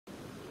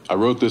I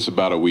wrote this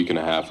about a week and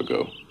a half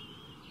ago.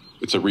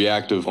 It's a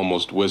reactive,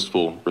 almost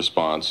wistful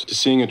response to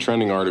seeing a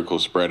trending article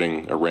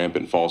spreading a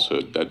rampant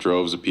falsehood that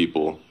droves of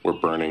people were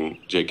burning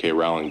J.K.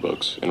 Rowling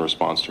books in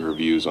response to her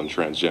views on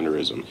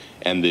transgenderism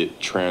and the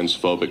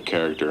transphobic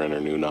character in her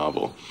new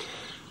novel.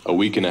 A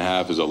week and a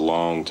half is a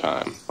long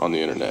time on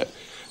the internet.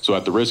 So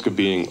at the risk of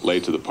being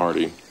late to the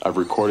party, I've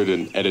recorded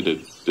and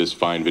edited this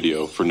fine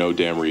video for no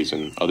damn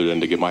reason other than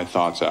to get my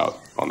thoughts out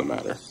on the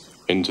matter,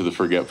 into the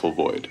forgetful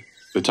void.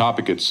 The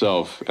topic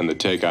itself and the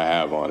take I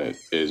have on it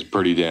is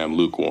pretty damn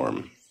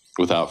lukewarm.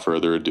 Without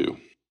further ado.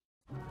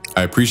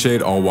 I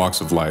appreciate all walks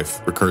of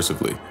life,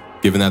 recursively,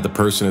 given that the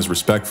person is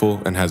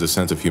respectful and has a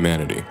sense of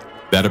humanity.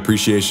 That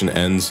appreciation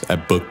ends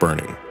at book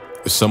burning.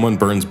 If someone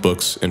burns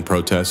books in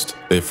protest,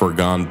 they've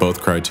foregone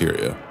both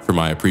criteria for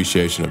my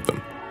appreciation of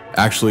them.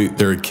 Actually,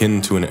 they're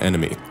akin to an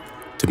enemy,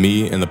 to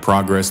me and the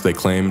progress they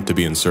claim to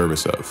be in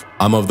service of.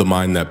 I'm of the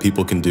mind that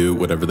people can do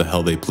whatever the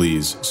hell they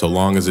please, so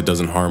long as it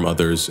doesn't harm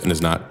others and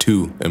is not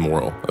too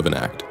immoral of an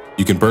act.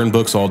 You can burn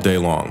books all day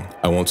long.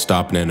 I won't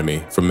stop an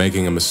enemy from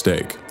making a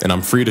mistake, and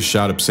I'm free to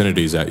shout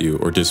obscenities at you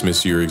or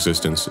dismiss your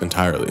existence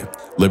entirely.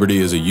 Liberty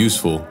is a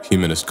useful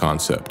humanist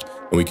concept,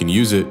 and we can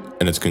use it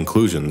and its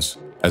conclusions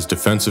as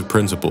defensive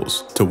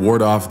principles to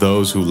ward off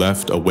those who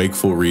left a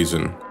wakeful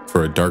reason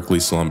for a darkly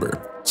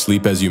slumber.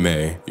 Sleep as you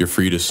may, you're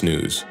free to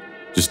snooze.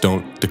 Just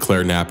don't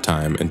declare nap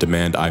time and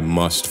demand I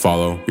must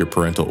follow your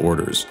parental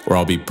orders, or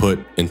I'll be put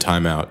in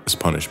timeout as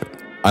punishment.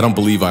 I don't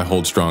believe I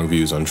hold strong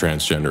views on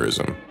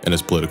transgenderism and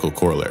its political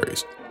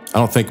corollaries. I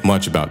don't think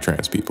much about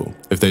trans people.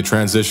 If they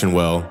transition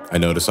well, I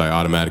notice I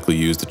automatically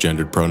use the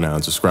gendered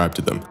pronouns ascribed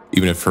to them,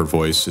 even if her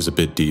voice is a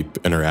bit deep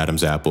and her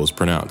Adam's apple is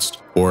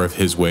pronounced, or if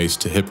his waist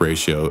to hip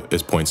ratio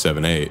is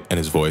 0.78 and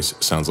his voice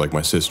sounds like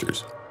my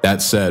sister's.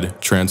 That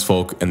said, trans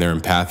folk and their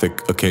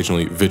empathic,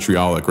 occasionally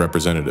vitriolic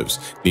representatives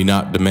need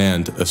not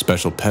demand a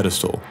special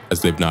pedestal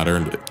as they've not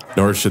earned it,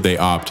 nor should they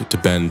opt to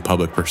bend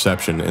public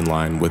perception in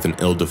line with an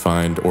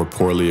ill-defined or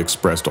poorly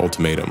expressed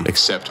ultimatum.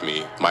 Accept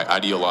me, my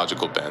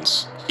ideological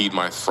bents, heed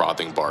my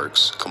frothing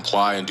barks,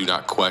 comply and do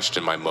not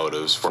question my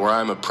motives, for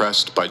I am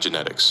oppressed by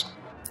genetics.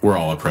 We're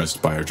all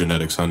oppressed by our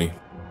genetics, honey.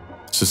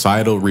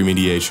 Societal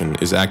remediation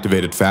is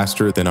activated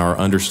faster than our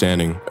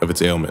understanding of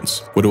its ailments.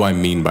 What do I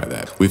mean by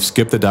that? We've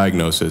skipped the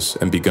diagnosis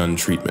and begun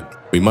treatment.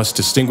 We must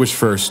distinguish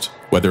first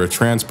whether a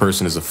trans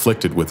person is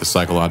afflicted with a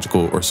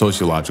psychological or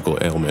sociological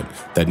ailment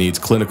that needs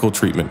clinical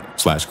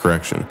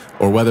treatment/correction,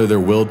 or whether they're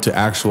willed to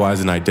actualize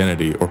an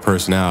identity or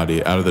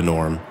personality out of the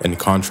norm and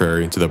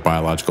contrary to their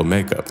biological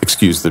makeup.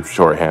 Excuse the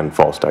shorthand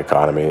false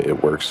dichotomy,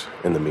 it works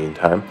in the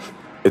meantime.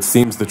 It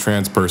seems the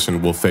trans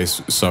person will face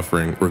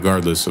suffering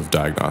regardless of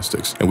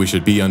diagnostics, and we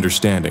should be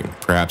understanding,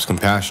 perhaps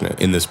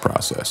compassionate, in this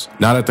process.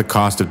 Not at the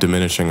cost of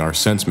diminishing our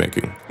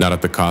sense-making, not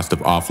at the cost of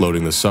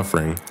offloading the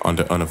suffering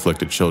onto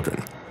unafflicted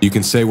children. You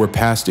can say we're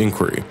past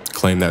inquiry,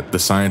 claim that the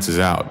science is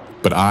out,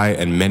 but I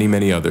and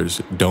many others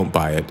don't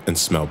buy it and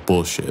smell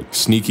bullshit.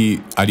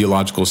 Sneaky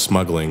ideological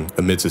smuggling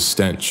emits a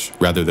stench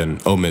rather than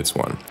omits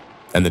one,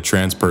 and the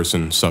trans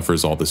person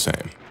suffers all the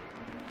same.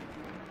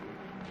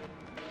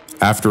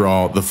 After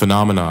all, the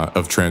phenomena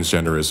of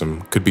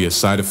transgenderism could be a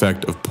side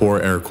effect of poor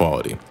air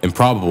quality.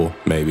 Improbable,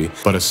 maybe,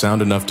 but a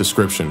sound enough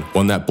description,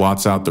 one that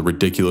blots out the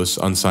ridiculous,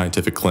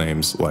 unscientific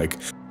claims like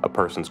a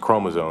person's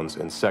chromosomes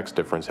and sex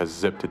difference has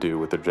zip to do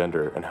with their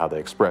gender and how they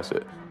express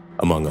it,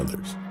 among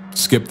others.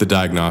 Skip the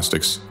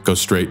diagnostics, go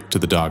straight to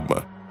the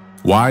dogma.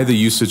 Why the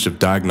usage of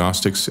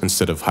diagnostics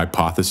instead of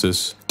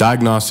hypothesis?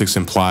 Diagnostics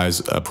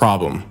implies a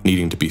problem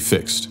needing to be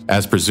fixed.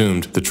 As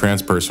presumed, the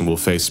trans person will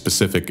face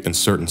specific and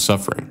certain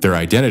suffering. Their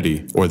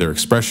identity, or their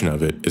expression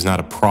of it, is not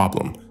a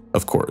problem,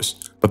 of course,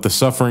 but the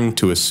suffering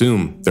to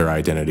assume their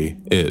identity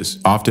is.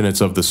 Often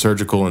it's of the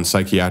surgical and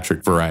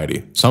psychiatric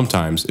variety.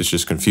 Sometimes it's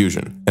just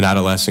confusion, an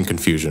adolescent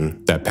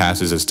confusion that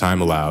passes as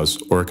time allows,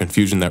 or a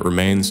confusion that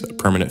remains a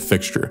permanent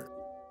fixture.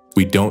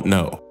 We don't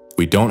know.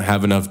 We don't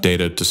have enough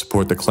data to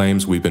support the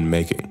claims we've been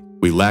making.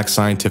 We lack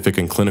scientific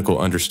and clinical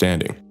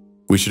understanding.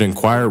 We should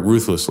inquire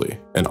ruthlessly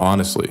and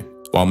honestly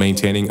while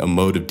maintaining a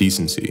mode of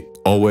decency,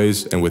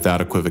 always and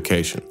without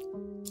equivocation.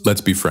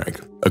 Let's be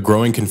frank. A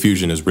growing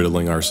confusion is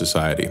riddling our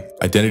society.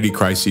 Identity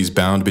crises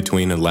bound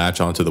between and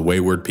latch onto the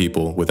wayward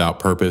people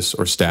without purpose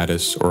or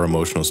status or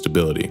emotional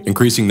stability.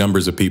 Increasing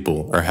numbers of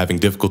people are having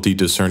difficulty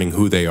discerning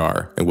who they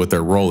are and what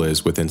their role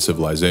is within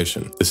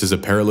civilization. This is a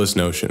perilous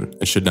notion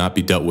and should not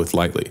be dealt with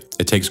lightly.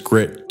 It takes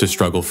grit to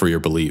struggle for your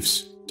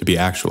beliefs, to be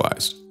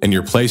actualized, and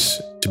your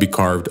place to be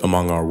carved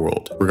among our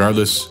world,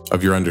 regardless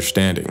of your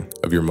understanding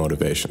of your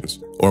motivations,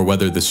 or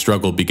whether the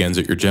struggle begins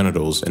at your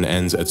genitals and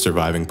ends at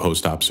surviving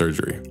post-op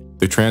surgery.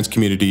 The trans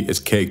community is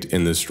caked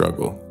in this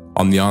struggle.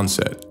 On the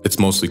onset, it's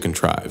mostly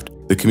contrived.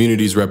 The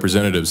community's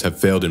representatives have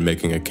failed in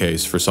making a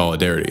case for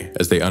solidarity,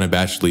 as they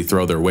unabashedly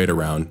throw their weight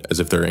around as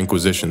if their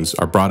inquisitions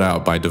are brought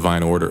out by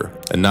divine order,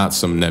 and not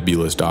some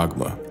nebulous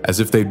dogma, as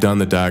if they've done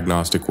the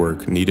diagnostic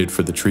work needed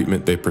for the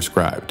treatment they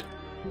prescribed.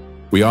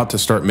 We ought to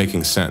start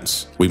making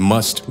sense. We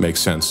must make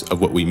sense of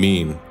what we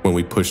mean when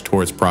we push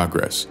towards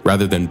progress,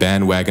 rather than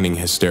bandwagoning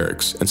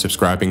hysterics and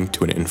subscribing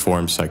to an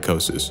informed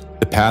psychosis.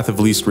 The path of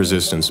least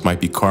resistance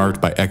might be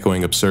carved by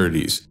echoing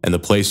absurdities, and the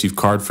place you've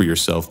carved for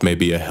yourself may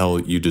be a hell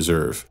you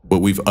deserve.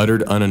 What we've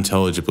uttered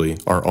unintelligibly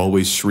are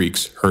always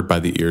shrieks heard by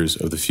the ears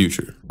of the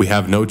future. We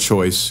have no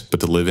choice but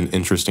to live in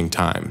interesting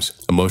times.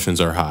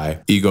 Emotions are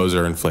high, egos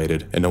are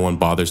inflated, and no one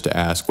bothers to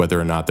ask whether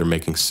or not they're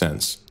making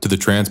sense. To the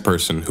trans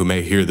person who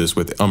may hear this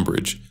with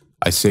umbrage,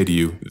 I say to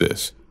you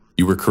this.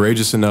 You were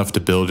courageous enough to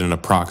build an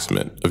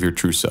approximate of your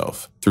true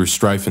self, through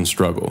strife and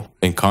struggle,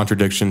 in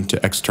contradiction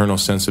to external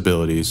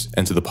sensibilities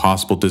and to the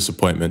possible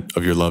disappointment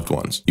of your loved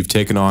ones. You've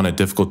taken on a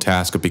difficult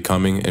task of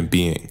becoming and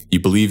being. You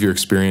believe your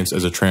experience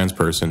as a trans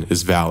person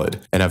is valid,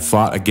 and have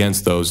fought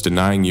against those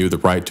denying you the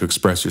right to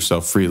express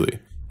yourself freely.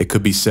 It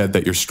could be said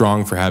that you're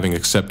strong for having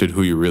accepted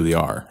who you really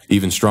are,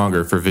 even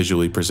stronger for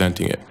visually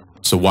presenting it.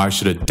 So why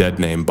should a dead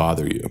name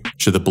bother you?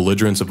 Should the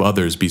belligerence of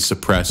others be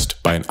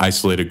suppressed by an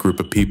isolated group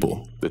of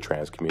people, the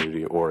trans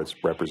community or its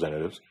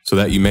representatives, so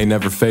that you may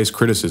never face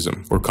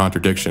criticism or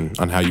contradiction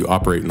on how you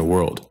operate in the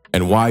world?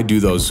 And why do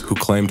those who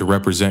claim to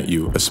represent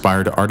you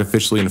aspire to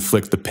artificially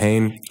inflict the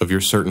pain of your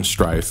certain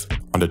strife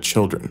onto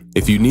children?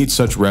 If you need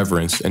such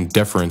reverence and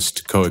deference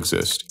to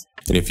coexist,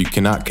 and if you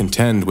cannot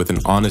contend with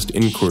an honest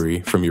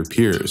inquiry from your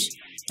peers,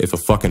 if a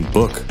fucking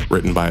book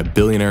written by a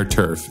billionaire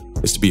TERF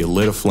is to be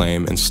lit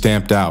aflame and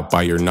stamped out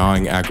by your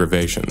gnawing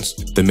aggravations,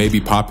 then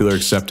maybe popular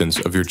acceptance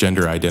of your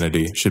gender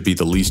identity should be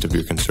the least of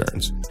your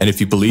concerns. And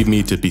if you believe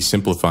me to be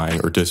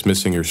simplifying or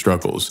dismissing your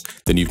struggles,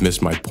 then you've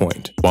missed my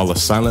point. While a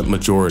silent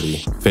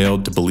majority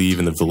failed to believe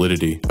in the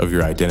validity of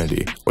your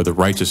identity or the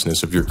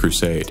righteousness of your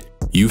crusade,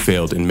 you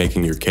failed in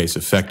making your case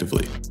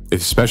effectively,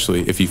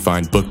 especially if you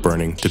find book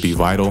burning to be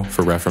vital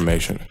for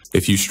reformation.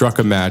 If you struck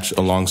a match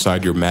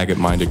alongside your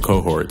maggot-minded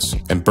cohorts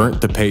and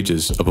burnt the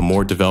pages of a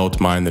more developed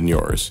mind than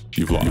yours,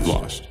 you've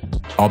lost.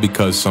 All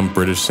because some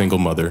British single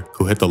mother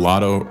who hit the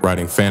lotto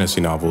writing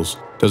fantasy novels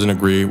doesn't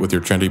agree with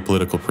your trendy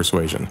political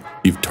persuasion.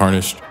 You've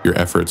tarnished your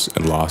efforts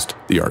and lost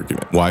the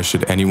argument. Why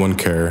should anyone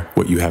care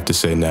what you have to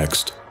say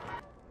next?